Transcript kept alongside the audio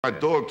My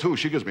dog, too.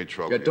 She gives me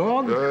trouble. Your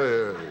dog?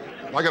 Yeah.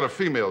 I got a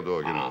female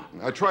dog, you know.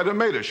 I tried to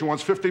mate her. She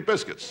wants 50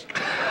 biscuits.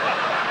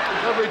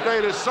 Every day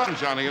there's sun,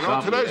 Johnny, you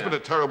know. Today's been a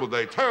terrible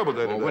day. Terrible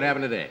day today. What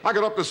happened today? I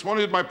got up this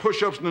morning, did my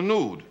push-ups in the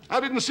nude. I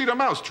didn't see the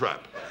mouse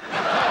trap.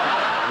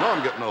 I know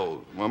I'm getting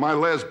old. Well, my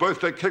last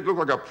birthday cake looked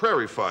like a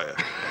prairie fire.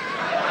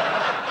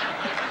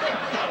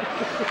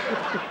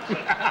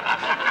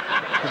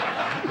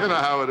 You know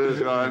how it is.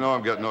 You know, I know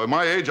I'm getting old. At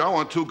my age, I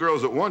want 2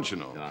 girls at once, you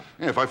know.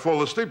 Yeah, if I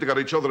fall asleep, they got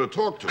each other to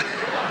talk to.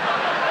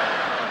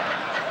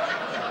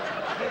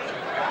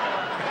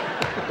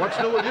 What's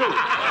new with you?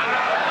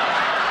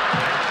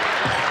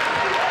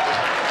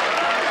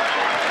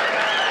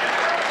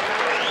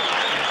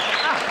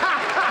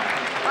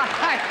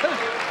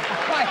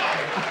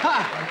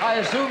 I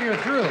assume you're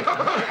through.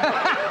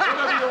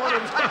 Whatever you want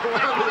to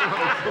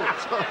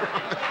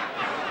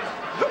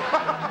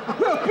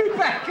do. We'll be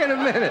back in a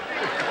minute.